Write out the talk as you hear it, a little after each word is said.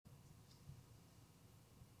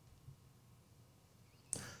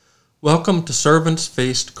Welcome to Servants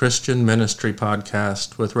Feast Christian Ministry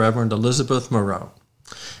Podcast with Reverend Elizabeth Moreau.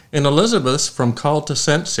 In Elizabeth's From Called to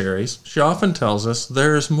Sent series, she often tells us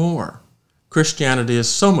there is more. Christianity is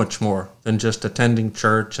so much more than just attending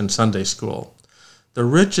church and Sunday school. The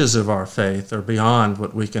riches of our faith are beyond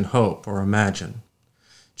what we can hope or imagine.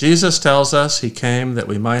 Jesus tells us he came that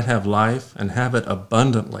we might have life and have it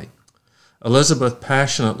abundantly. Elizabeth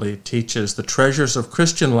passionately teaches the treasures of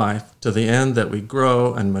Christian life to the end that we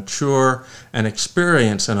grow and mature and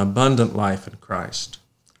experience an abundant life in Christ.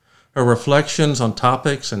 Her reflections on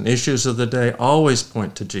topics and issues of the day always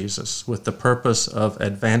point to Jesus with the purpose of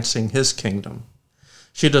advancing his kingdom.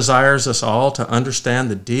 She desires us all to understand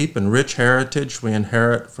the deep and rich heritage we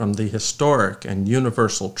inherit from the historic and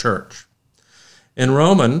universal church. In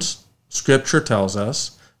Romans, Scripture tells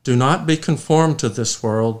us, "Do not be conformed to this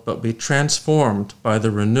world, but be transformed by the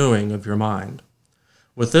renewing of your mind."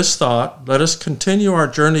 With this thought, let us continue our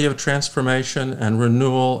journey of transformation and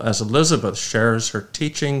renewal as Elizabeth shares her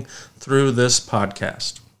teaching through this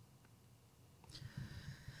podcast.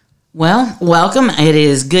 Well, welcome. It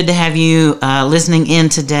is good to have you listening in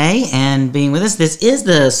today and being with us. This is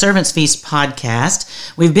the Servants Feast podcast.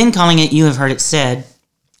 We've been calling it You Have Heard It Said,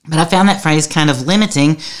 but I found that phrase kind of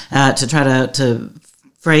limiting to try to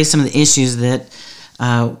phrase some of the issues that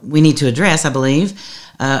we need to address, I believe.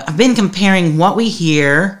 I've been comparing what we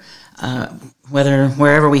hear,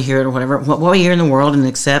 wherever we hear it or whatever, what we hear in the world and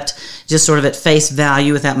accept just sort of at face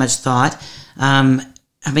value without much thought.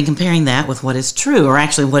 I've been comparing that with what is true, or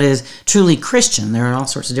actually what is truly Christian. There are all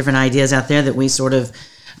sorts of different ideas out there that we sort of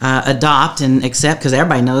adopt and accept because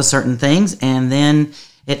everybody knows certain things, and then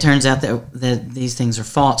it turns out that these things are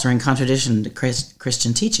false or in contradiction to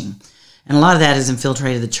Christian teaching. And a lot of that has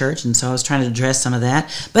infiltrated the church, and so I was trying to address some of that.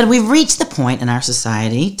 But we've reached the point in our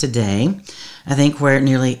society today, I think, where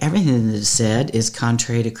nearly everything that is said is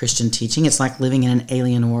contrary to Christian teaching. It's like living in an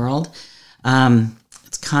alien world.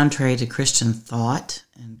 It's contrary to Christian thought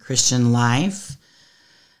and Christian life.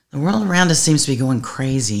 The world around us seems to be going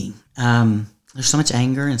crazy. There's so much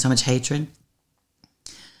anger and so much hatred.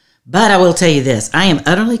 But I will tell you this. I am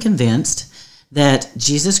utterly convinced that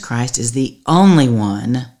Jesus Christ is the only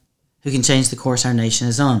one who can change the course our nation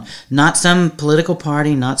is on. Not some political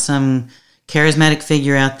party, not some charismatic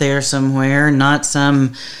figure out there somewhere, not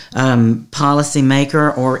some policy maker,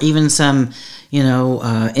 or even some,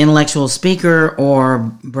 intellectual speaker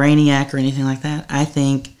or brainiac or anything like that. I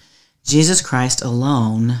think Jesus Christ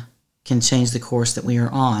alone can change the course that we are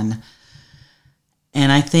on. And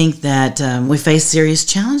I think that we face serious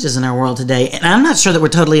challenges in our world today. And I'm not sure that we're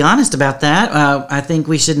totally honest about that. I think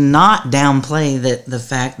we should not downplay the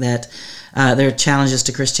fact that there are challenges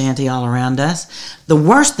to Christianity all around us. The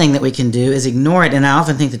worst thing that we can do is ignore it. And I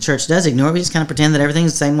often think the church does ignore it. We just kind of pretend that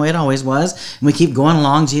everything's the same way it always was. And we keep going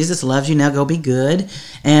along. Jesus loves you. Now go be good.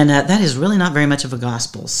 And that is really not very much of a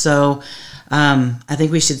gospel. So I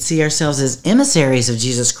think we should see ourselves as emissaries of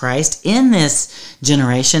Jesus Christ in this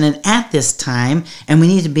generation and at this time, and we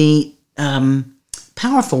need to be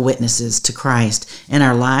powerful witnesses to Christ in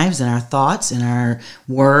our lives, in our thoughts, in our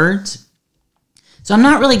words. So I'm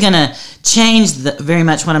not really going to change very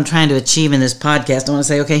much what I'm trying to achieve in this podcast. I want to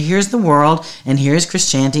say, okay, here's the world, and here's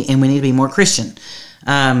Christianity, and we need to be more Christian.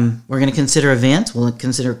 We're going to consider events, we'll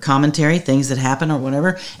consider commentary, things that happen or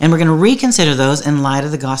whatever, and we're going to reconsider those in light of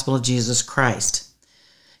the gospel of Jesus Christ.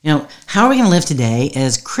 How are we going to live today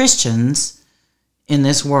as Christians in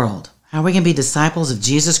this world? How are we going to be disciples of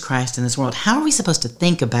Jesus Christ in this world? How are we supposed to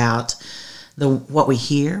think about what we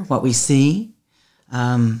hear, what we see,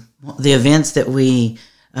 the events that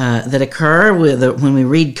that occur when we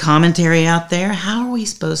read commentary out there? How are we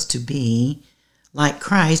supposed to be like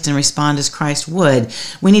Christ and respond as Christ would?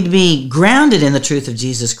 We need to be grounded in the truth of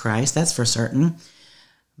Jesus Christ, that's for certain.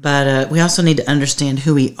 But we also need to understand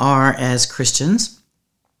who we are as Christians.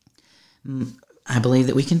 I believe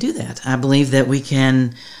that we can do that. I believe that we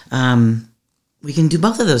can do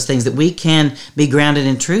both of those things, that we can be grounded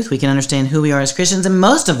in truth, we can understand who we are as Christians, and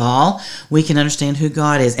most of all, we can understand who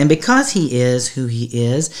God is. And because he is who he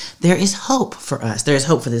is, there is hope for us. There is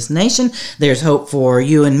hope for this nation. There's hope for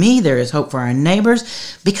you and me. There is hope for our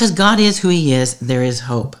neighbors. Because God is who he is, there is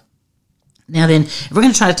hope. Now then, if we're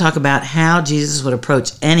going to try to talk about how Jesus would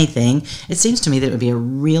approach anything, it seems to me that it would be a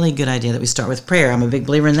really good idea that we start with prayer. I'm a big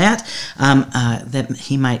believer in that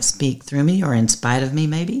he might speak through me or in spite of me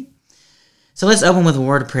maybe. So let's open with a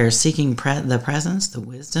word of prayer, seeking the presence, the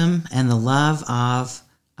wisdom, and the love of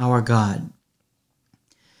our God.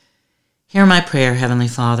 Hear my prayer, Heavenly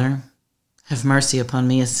Father. Have mercy upon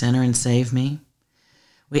me, a sinner, and save me.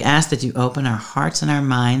 We ask that you open our hearts and our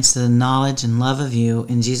minds to the knowledge and love of you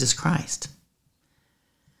in Jesus Christ.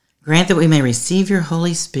 Grant that we may receive your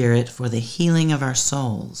Holy Spirit for the healing of our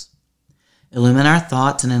souls. Illumine our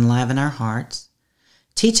thoughts and enliven our hearts.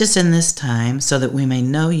 Teach us in this time so that we may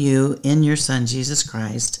know you in your Son, Jesus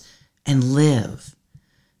Christ, and live.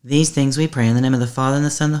 These things we pray in the name of the Father, and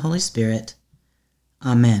the Son, and the Holy Spirit.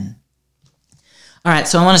 Amen. All right,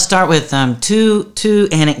 so I want to start with two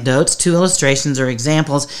anecdotes, two illustrations or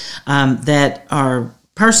examples that are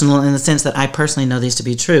personal in the sense that I personally know these to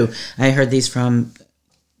be true. I heard these from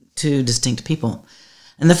two distinct people.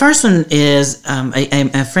 And the first one is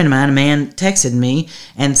a friend of mine, a man, texted me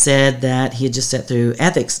and said that he had just sat through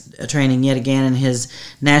ethics training yet again in his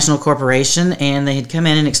national corporation, and they had come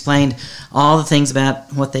in and explained all the things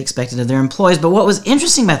about what they expected of their employees. But what was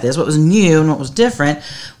interesting about this, what was new and what was different,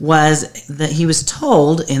 was that he was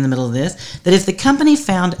told in the middle of this that if the company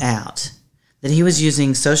found out that he was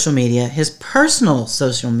using social media, his personal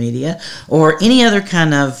social media, or any other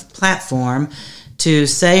kind of platform to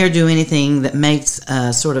say or do anything that makes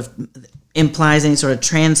sort of implies any sort of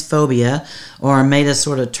transphobia or made a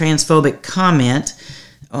sort of transphobic comment,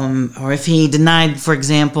 or if he denied, for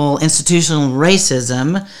example, institutional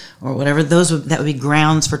racism or whatever, that would be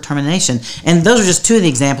grounds for termination. And those are just two of the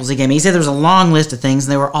examples he gave me. He said there was a long list of things,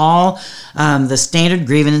 and they were all the standard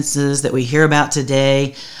grievances that we hear about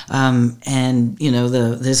today, and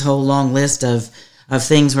this whole long list of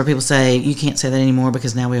things where people say you can't say that anymore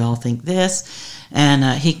because now we all think this. And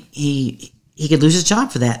he could lose his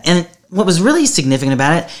job for that. And what was really significant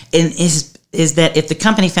about it is that if the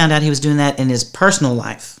company found out he was doing that in his personal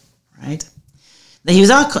life, right? That he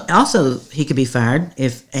was also he could be fired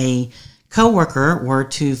if a coworker were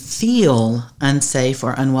to feel unsafe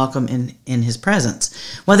or unwelcome in his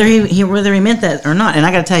presence, whether he meant that or not. And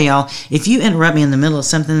I got to tell y'all, if you interrupt me in the middle of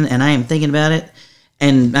something and I am thinking about it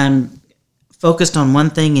and I'm focused on one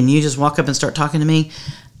thing and you just walk up and start talking to me,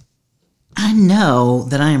 I know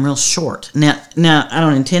that I am real short. Now I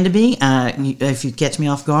don't intend to be. If you catch me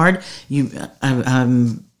off guard,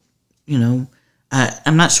 I'm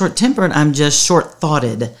not short-tempered. I'm just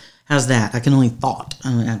short-thoughted. How's that? I can only thought.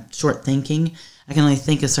 I'm short-thinking. I can only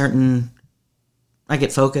think a certain. I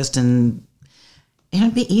get focused, and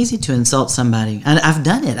it'd be easy to insult somebody. And I've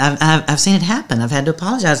done it. I've seen it happen. I've had to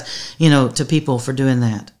apologize, to people for doing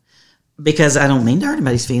that. Because I don't mean to hurt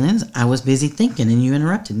anybody's feelings. I was busy thinking and you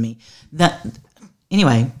interrupted me.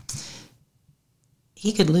 Anyway,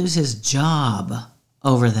 he could lose his job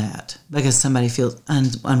over that because somebody feels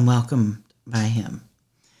unwelcome by him.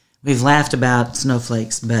 We've laughed about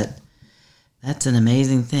snowflakes, but that's an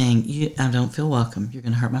amazing thing. I don't feel welcome. You're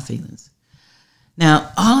going to hurt my feelings.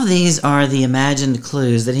 Now, all of these are the imagined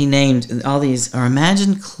clues that he named. All these are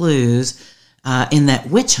imagined clues in that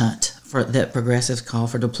witch hunt that progressives call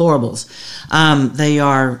for deplorables. They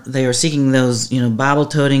are seeking those,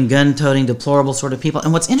 Bible-toting, gun-toting, deplorable sort of people.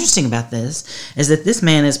 And what's interesting about this is that this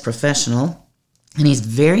man is professional, and he's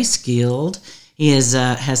very skilled. He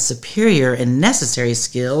has superior and necessary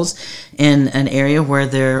skills in an area where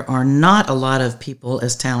there are not a lot of people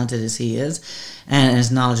as talented as he is and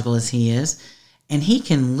as knowledgeable as he is. And he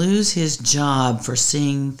can lose his job for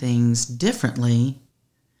seeing things differently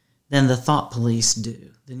than the thought police do.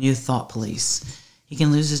 The new thought police. He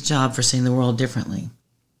can lose his job for seeing the world differently.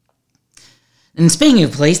 And speaking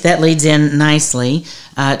of police, that leads in nicely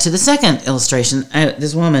to the second illustration.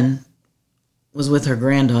 This woman was with her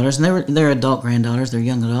granddaughters, and they're adult granddaughters, they're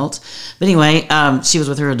young adults. But anyway, she was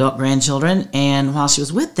with her adult grandchildren, and while she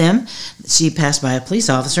was with them, she passed by a police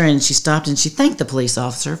officer, and she stopped and she thanked the police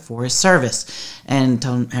officer for his service and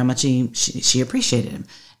told him how much she appreciated him.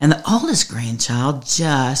 And the oldest grandchild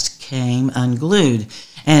just came unglued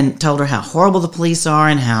and told her how horrible the police are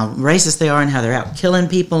and how racist they are and how they're out killing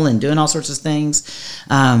people and doing all sorts of things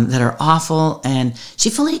that are awful. And she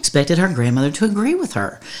fully expected her grandmother to agree with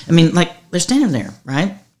her. I mean, they're standing there,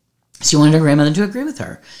 right? She wanted her grandmother to agree with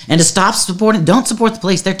her and to don't support the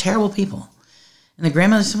police. They're terrible people. And the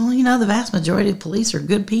grandmother said, well, the vast majority of police are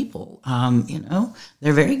good people.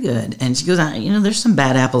 They're very good. And she goes, there's some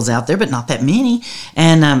bad apples out there, but not that many.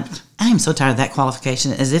 And I am so tired of that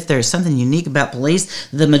qualification, as if there's something unique about police.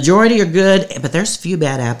 The majority are good, but there's a few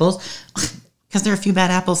bad apples, because there are a few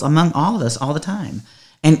bad apples among all of us all the time.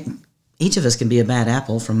 And each of us can be a bad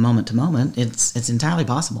apple from moment to moment. It's entirely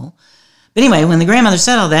possible. But anyway, when the grandmother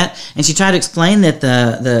said all that, and she tried to explain that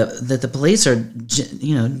the police are,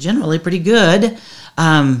 generally pretty good,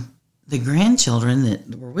 the grandchildren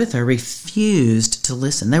that were with her refused to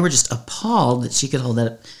listen. They were just appalled that she could hold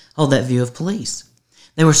that view of police.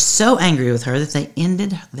 They were so angry with her that they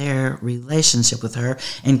ended their relationship with her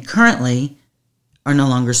and currently are no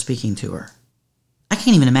longer speaking to her. I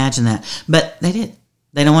can't even imagine that, but they did.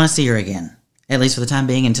 They don't want to see her again. at least for the time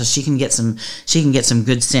being, until she can get some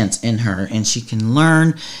good sense in her, and she can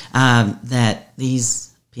learn that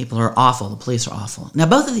these people are awful. The police are awful. Now,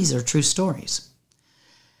 both of these are true stories.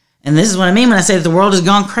 And this is what I mean when I say that the world has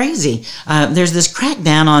gone crazy. There's this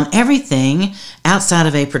crackdown on everything outside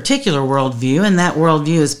of a particular worldview, and that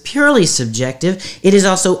worldview is purely subjective. It is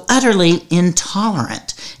also utterly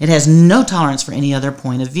intolerant. It has no tolerance for any other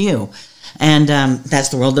point of view. And that's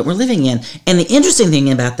the world that we're living in. And the interesting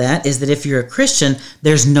thing about that is that if you're a Christian,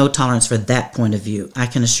 there's no tolerance for that point of view, I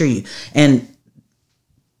can assure you. And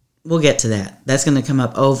we'll get to that. That's going to come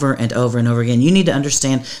up over and over and over again. You need to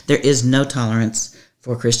understand there is no tolerance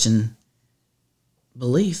for Christian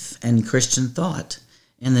belief and Christian thought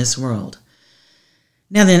in this world.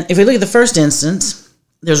 Now then, if we look at the first instance,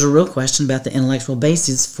 there's a real question about the intellectual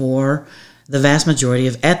basis for the vast majority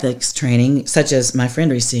of ethics training, such as my friend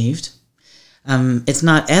received. It's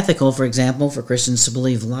not ethical, for example, for Christians to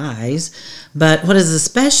believe lies, but what is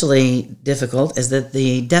especially difficult is that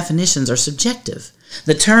the definitions are subjective.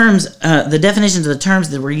 The definitions of the terms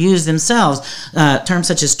that were used themselves, terms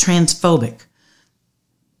such as transphobic,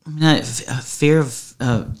 fear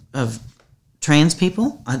of trans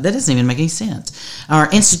people, that doesn't even make any sense. Or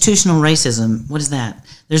institutional racism, what is that?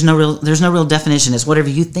 There's no real definition. It's whatever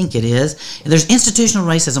you think it is. If there's institutional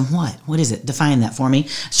racism, what is it? Define that for me.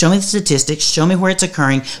 Show me the statistics. Show me where it's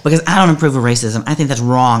occurring, because I don't approve of racism. I think that's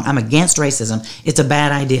wrong. I'm against racism. It's a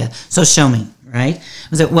bad idea. So show me, right?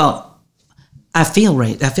 I said, well, I feel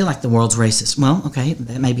like the world's racist. Well, okay,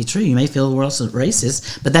 that may be true. You may feel the world's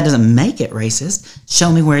racist, but that doesn't make it racist. Show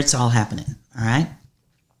me where it's all happening, all right?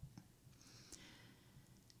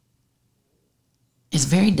 It's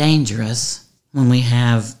very dangerous when we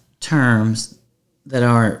have terms that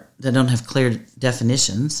don't have clear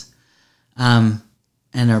definitions and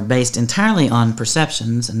are based entirely on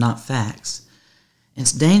perceptions and not facts.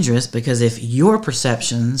 It's dangerous because if your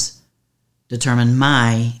perceptions determine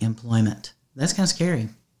my employment, that's kind of scary.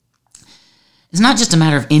 It's not just a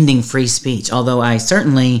matter of ending free speech, although I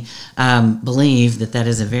certainly believe that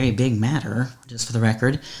is a very big matter, just for the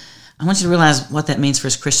record. I want you to realize what that means for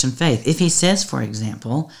his Christian faith. If he says, for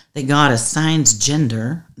example, that God assigns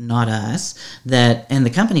gender, not us, and the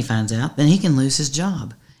company finds out, then he can lose his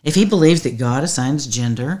job. If he believes that God assigns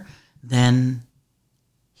gender, then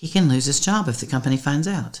he can lose his job if the company finds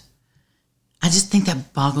out. I just think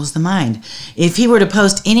that boggles the mind. If he were to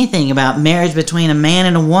post anything about marriage between a man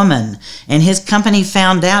and a woman, and his company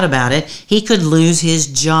found out about it, he could lose his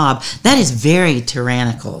job. That is very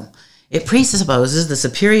tyrannical. It presupposes the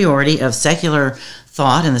superiority of secular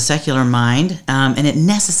thought and the secular mind, and it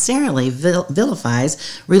necessarily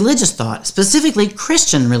vilifies religious thought, specifically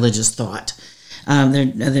Christian religious thought.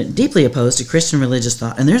 They're deeply opposed to Christian religious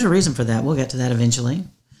thought, and there's a reason for that. We'll get to that eventually.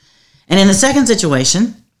 And in the second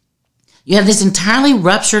situation, you have this entirely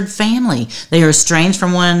ruptured family. They are estranged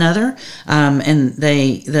from one another, and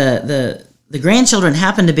the grandchildren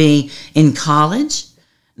happen to be in college.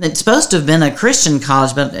 It's supposed to have been a Christian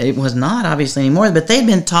college, but it was not, obviously, anymore. But they'd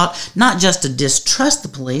been taught not just to distrust the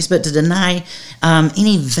police, but to deny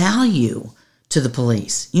any value to the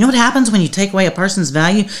police. You know what happens when you take away a person's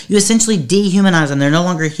value? You essentially dehumanize them. They're no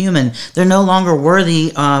longer human. They're no longer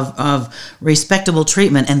worthy of respectable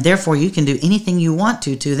treatment, and therefore you can do anything you want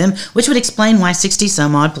to them, which would explain why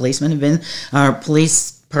 60-some-odd policemen have been, or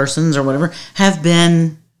police persons or whatever, have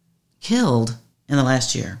been killed in the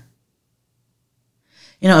last year.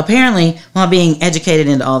 You know, apparently, while being educated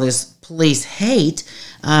into all this police hate,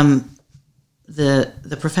 the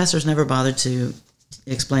professors never bothered to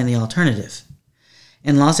explain the alternative.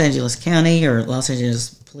 In Los Angeles County or Los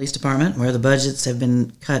Angeles Police Department, where the budgets have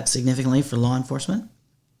been cut significantly for law enforcement,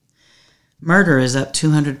 murder is up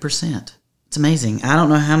 200%. It's amazing. I don't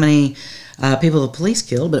know how many people the police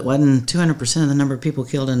killed, but it wasn't 200% of the number of people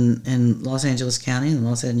killed in Los Angeles County and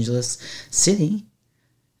Los Angeles City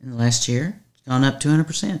in the last year. Gone up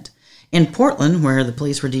 200%. In Portland, where the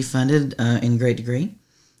police were defunded in great degree,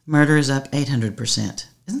 murder is up 800%.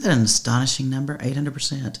 Isn't that an astonishing number?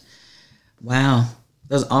 800%. Wow.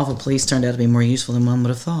 Those awful police turned out to be more useful than one would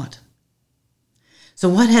have thought. So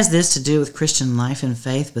what has this to do with Christian life and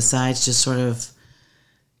faith besides just sort of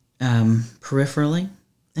peripherally?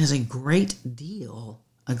 It has a great deal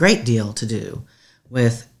to do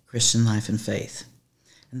with Christian life and faith.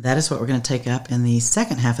 And that is what we're going to take up in the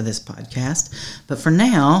second half of this podcast. But for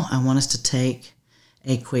now, I want us to take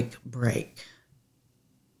a quick break.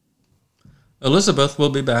 Elizabeth will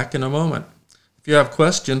be back in a moment. If you have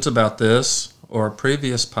questions about this or a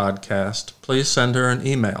previous podcast, please send her an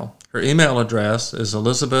email. Her email address is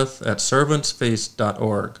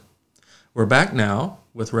elizabeth@servantsfeast.org. We're back now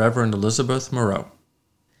with Reverend Elizabeth Moreau.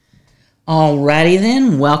 Alrighty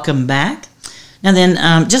then, welcome back. Now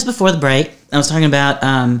then, just before the break, I was talking about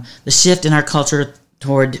the shift in our culture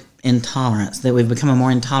toward intolerance, that we've become a more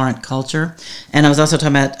intolerant culture. And I was also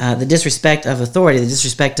talking about the disrespect of authority, the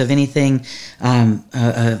disrespect of anything,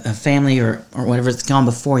 a family or whatever that's gone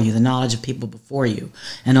before you, the knowledge of people before you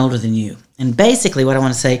and older than you. And basically what I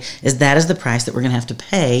want to say is that is the price that we're going to have to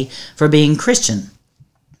pay for being Christian,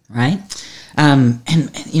 right? And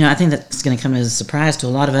I think that's going to come as a surprise to a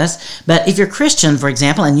lot of us. But if you're Christian, for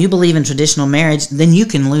example, and you believe in traditional marriage, then you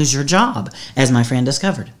can lose your job, as my friend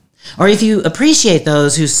discovered. Or if you appreciate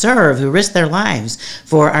those who serve, who risk their lives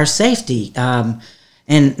for our safety, and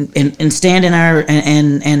stand in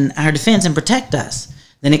our defense and protect us,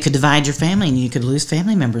 then it could divide your family, and you could lose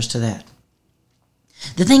family members to that.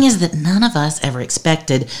 The thing is that none of us ever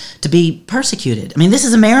expected to be persecuted. I mean, this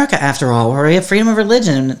is America, after all, where we have freedom of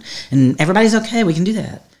religion, and everybody's okay. We can do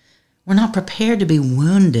that. We're not prepared to be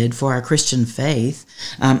wounded for our Christian faith,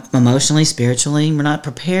 emotionally, spiritually. We're not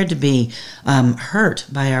prepared to be hurt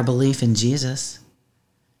by our belief in Jesus.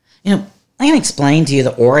 I can explain to you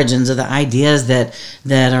the origins of the ideas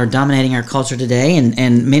that are dominating our culture today,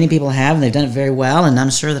 and many people have, and they've done it very well, and I'm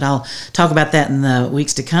sure that I'll talk about that in the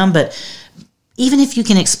weeks to come. But even if you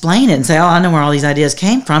can explain it and say, I know where all these ideas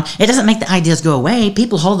came from, it doesn't make the ideas go away.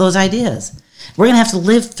 People hold those ideas. We're going to have to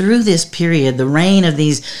live through this period, the reign of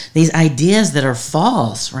these ideas that are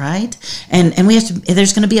false, right? And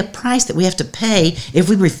there's going to be a price that we have to pay if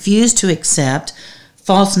we refuse to accept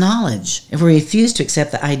false knowledge, if we refuse to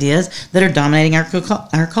accept the ideas that are dominating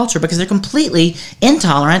our culture, because they're completely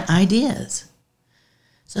intolerant ideas.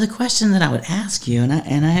 So the question that I would ask you, and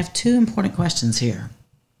I have two important questions here.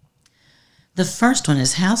 The first one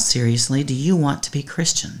is, how seriously do you want to be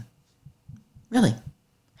Christian? Really?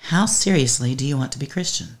 How seriously do you want to be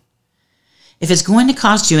Christian? If it's going to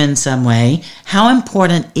cost you in some way, how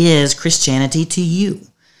important is Christianity to you? I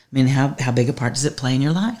mean, how big a part does it play in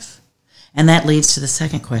your life? And that leads to the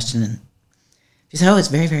second question. And if you say, it's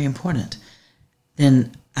very, very important,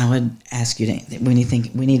 then I would ask you we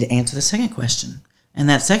need to answer the second question. And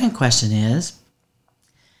that second question is,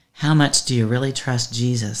 how much do you really trust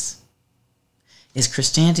Jesus? Is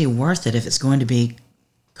Christianity worth it if it's going to be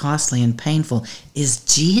costly and painful? Is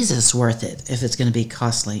Jesus worth it if it's going to be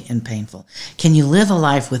costly and painful? Can you live a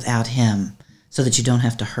life without him so that you don't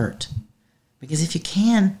have to hurt? Because if you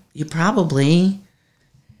can, you probably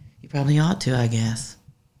ought to, I guess.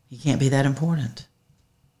 You can't be that important.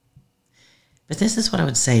 But this is what I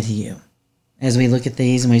would say to you as we look at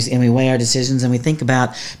these and we weigh our decisions and we think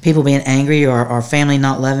about people being angry or our family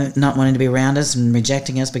not wanting to be around us and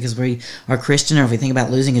rejecting us because we are Christian, or if we think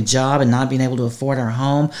about losing a job and not being able to afford our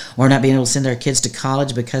home, or not being able to send our kids to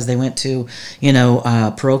college because they went to,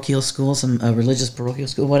 parochial school, some religious parochial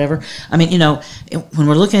school, whatever. I mean, when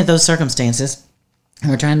we're looking at those circumstances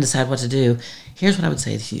and we're trying to decide what to do, here's what I would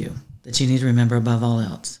say to you that you need to remember above all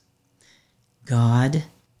else. God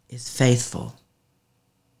is faithful.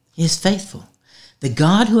 He is faithful. The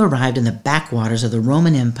God who arrived in the backwaters of the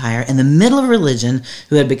Roman Empire in the middle of a religion,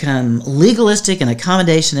 who had become legalistic and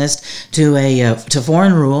accommodationist to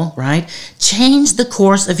foreign rule, right, changed the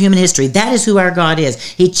course of human history. That is who our God is.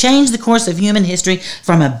 He changed the course of human history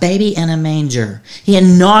from a baby in a manger. He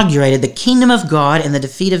inaugurated the kingdom of God and the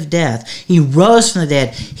defeat of death. He rose from the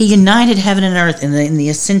dead. He united heaven and earth in the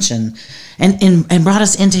ascension and brought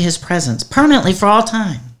us into his presence permanently for all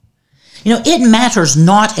time. It matters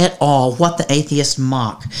not at all what the atheists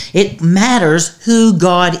mock. It matters who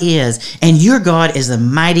God is. And your God is the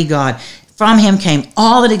mighty God. From him came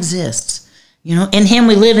all that exists. In him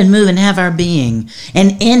we live and move and have our being.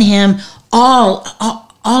 And in him all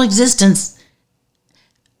existence.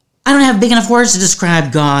 I don't have big enough words to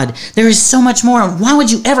describe God. There is so much more. Why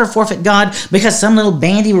would you ever forfeit God because some little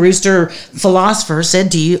bandy rooster philosopher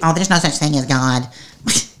said to you, there's no such thing as God?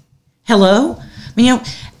 Hello?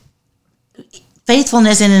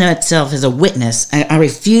 Faithfulness in and of itself is a witness. I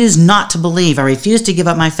refuse not to believe. I refuse to give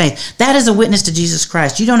up my faith. That is a witness to Jesus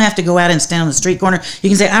Christ. You don't have to go out and stand on the street corner. You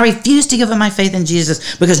can say, I refuse to give up my faith in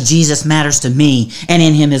Jesus because Jesus matters to me and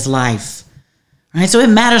in him is life. Right? So it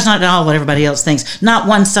matters not at all what everybody else thinks. Not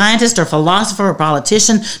one scientist or philosopher or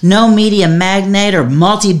politician, no media magnate or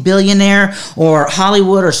multi-billionaire or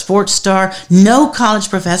Hollywood or sports star. No college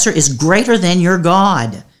professor is greater than your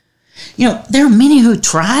God. There are many who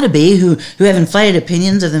try to be, who have inflated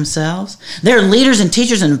opinions of themselves. There are leaders and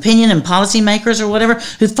teachers and opinion and policymakers or whatever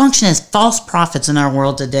who function as false prophets in our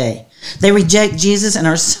world today. They reject Jesus and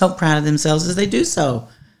are so proud of themselves as they do so.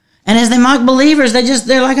 And as they mock believers,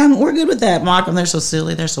 they're like, we're good with that. Mock them. They're so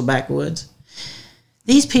silly. They're so backwoods.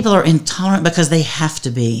 These people are intolerant because they have to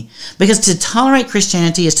be. Because to tolerate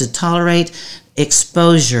Christianity is to tolerate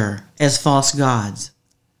exposure as false gods.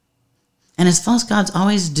 And as false gods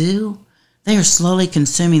always do, they are slowly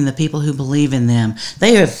consuming the people who believe in them.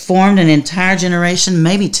 They have formed an entire generation,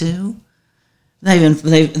 maybe two.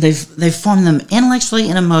 They've formed them intellectually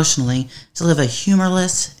and emotionally to live a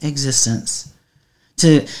humorless existence,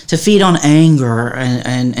 to feed on anger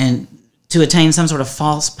and to attain some sort of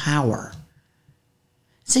false power.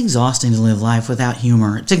 It's exhausting to live life without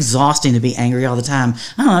humor. It's exhausting to be angry all the time.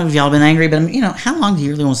 I don't know if y'all have been angry, but how long do you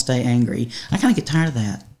really want to stay angry? I kind of get tired of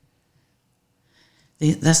that.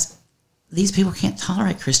 These people can't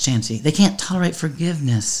tolerate Christianity. They can't tolerate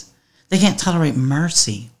forgiveness. They can't tolerate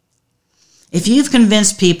mercy. If you've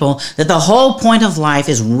convinced people that the whole point of life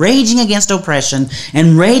is raging against oppression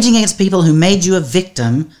and raging against people who made you a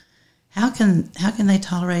victim, how can they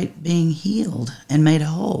tolerate being healed and made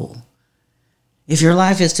whole? If your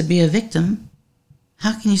life is to be a victim,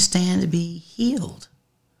 how can you stand to be healed?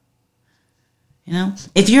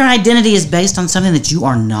 If your identity is based on something that you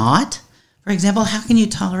are not, for example, how can you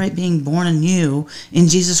tolerate being born anew in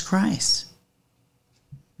Jesus Christ?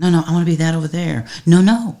 No, I want to be that over there.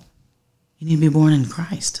 No. You need to be born in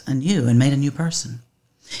Christ anew and made a new person.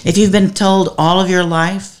 If you've been told all of your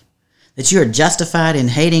life that you are justified in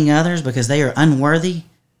hating others because they are unworthy,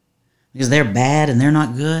 because they're bad and they're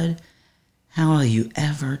not good, how will you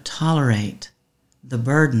ever tolerate the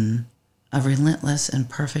burden of relentless and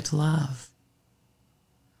perfect love?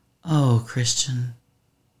 Oh, Christian.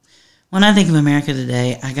 When I think of America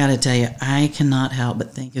today, I got to tell you, I cannot help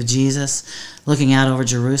but think of Jesus looking out over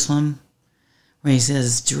Jerusalem, where he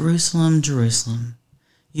says, "Jerusalem, Jerusalem,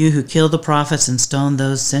 you who killed the prophets and stoned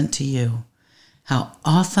those sent to you, how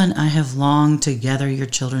often I have longed to gather your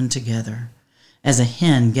children together, as a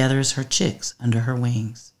hen gathers her chicks under her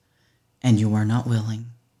wings, and you are not willing."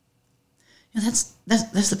 That's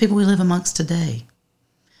the people we live amongst today.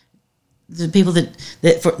 The people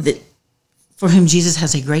that for whom Jesus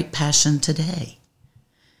has a great passion today.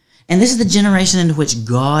 And this is the generation into which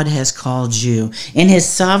God has called you. In his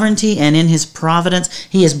sovereignty and in his providence,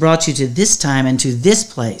 he has brought you to this time and to this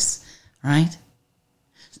place, right?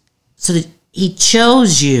 So that he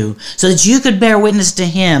chose you, so that you could bear witness to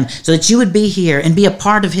him, so that you would be here and be a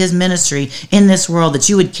part of his ministry in this world, that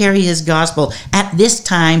you would carry his gospel at this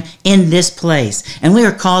time in this place. And we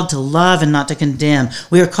are called to love and not to condemn.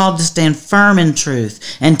 We are called to stand firm in truth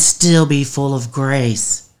and still be full of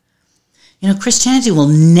grace. Christianity will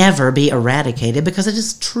never be eradicated because it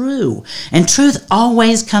is true. And truth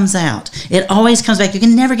always comes out. It always comes back. You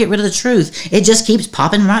can never get rid of the truth. It just keeps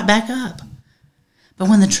popping right back up. But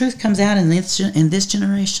when the truth comes out in this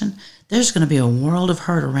generation, there's going to be a world of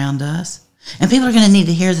hurt around us. And people are going to need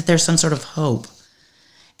to hear that there's some sort of hope.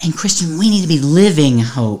 And Christian, we need to be living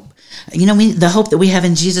hope. The hope that we have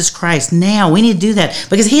in Jesus Christ now, we need to do that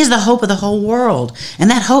because he is the hope of the whole world. And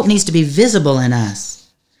that hope needs to be visible in us.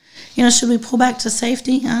 Should we pull back to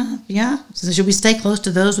safety? Yeah. Should we stay close to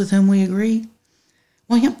those with whom we agree?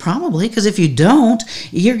 Well, yeah, probably, because if you don't,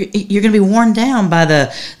 you're going to be worn down by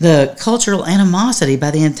the cultural animosity, by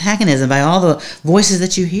the antagonism, by all the voices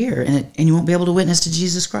that you hear, and you won't be able to witness to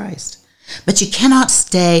Jesus Christ. But you cannot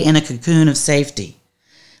stay in a cocoon of safety.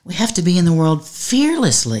 We have to be in the world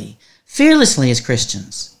fearlessly as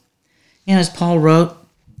Christians. As Paul wrote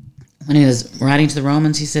when he was writing to the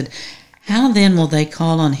Romans, he said, "How then will they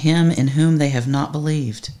call on him in whom they have not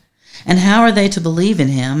believed? And how are they to believe in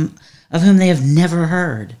him of whom they have never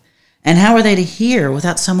heard? And how are they to hear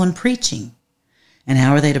without someone preaching? And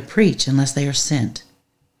how are they to preach unless they are sent?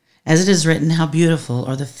 As it is written, how beautiful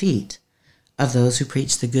are the feet of those who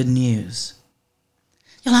preach the good news."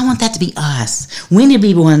 I want that to be us. We need to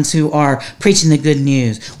be the ones who are preaching the good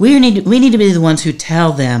news. We need to be the ones who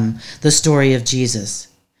tell them the story of Jesus.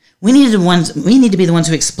 We need to be the ones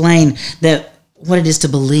who explain what it is to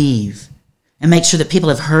believe and make sure that people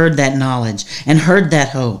have heard that knowledge and heard that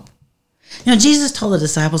hope. Jesus told the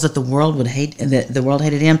disciples that the world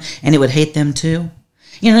hated him and it would hate them too.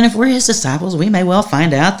 And if we're his disciples, we may well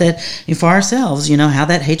find out that for ourselves, how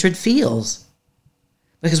that hatred feels.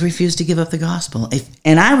 Because we refuse to give up the gospel.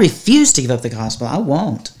 And I refuse to give up the gospel. I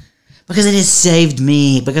won't. Because it has saved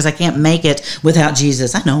me. Because I can't make it without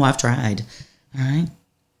Jesus. I know I've tried. All right?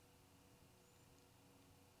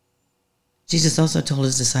 Jesus also told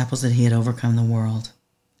his disciples that he had overcome the world.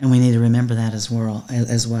 And we need to remember that as well.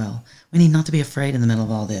 We need not to be afraid in the middle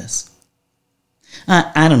of all this.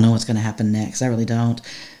 I don't know what's going to happen next. I really don't.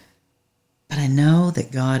 But I know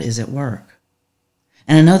that God is at work.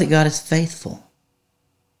 And I know that God is faithful.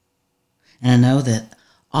 And I know that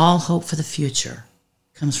all hope for the future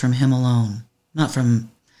comes from him alone. not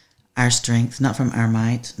from our strength, not from our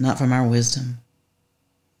might, not from our wisdom,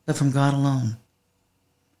 but from God alone.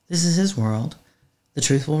 This is his world. The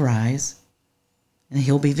truth will rise, and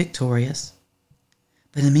he'll be victorious.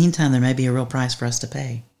 But in the meantime, there may be a real price for us to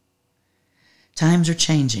pay. Times are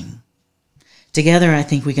changing. Together, I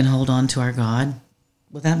think we can hold on to our God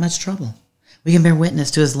without much trouble. We can bear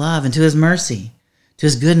witness to his love and to his mercy, to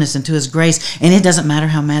his goodness and to his grace, and it doesn't matter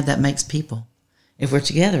how mad that makes people. If we're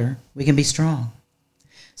together, we can be strong.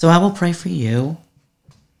 So I will pray for you,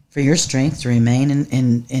 for your strength to remain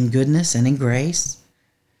in goodness and in grace,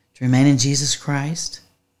 to remain in Jesus Christ.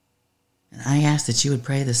 And I ask that you would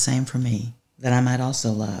pray the same for me, that I might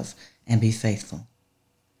also love and be faithful.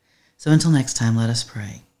 So until next time, let us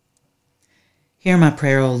pray. Hear my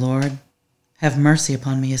prayer, O Lord. Have mercy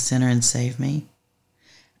upon me, a sinner, and save me.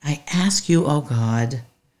 I ask you, O God,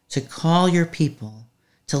 to call your people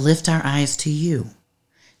to lift our eyes to you,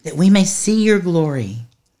 that we may see your glory.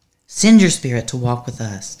 Send your Spirit to walk with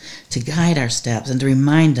us, to guide our steps, and to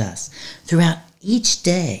remind us throughout each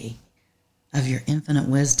day of your infinite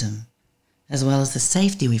wisdom, as well as the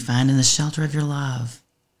safety we find in the shelter of your love.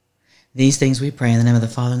 These things we pray in the name of the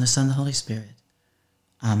Father, and the Son, and the Holy Spirit.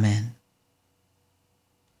 Amen.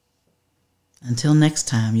 Until next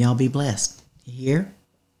time, y'all be blessed. You hear?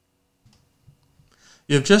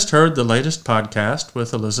 You've just heard the latest podcast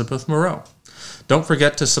with Elizabeth Moreau. Don't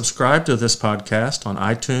forget to subscribe to this podcast on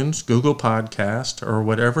iTunes, Google Podcast, or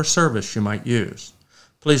whatever service you might use.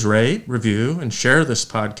 Please rate, review, and share this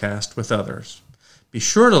podcast with others. Be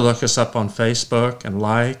sure to look us up on Facebook and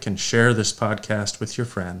like and share this podcast with your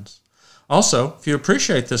friends. Also, if you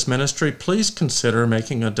appreciate this ministry, please consider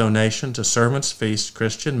making a donation to Servants Feast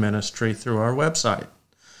Christian Ministry through our website.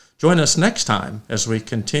 Join us next time as we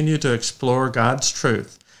continue to explore God's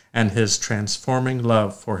truth and his transforming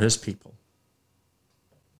love for his people.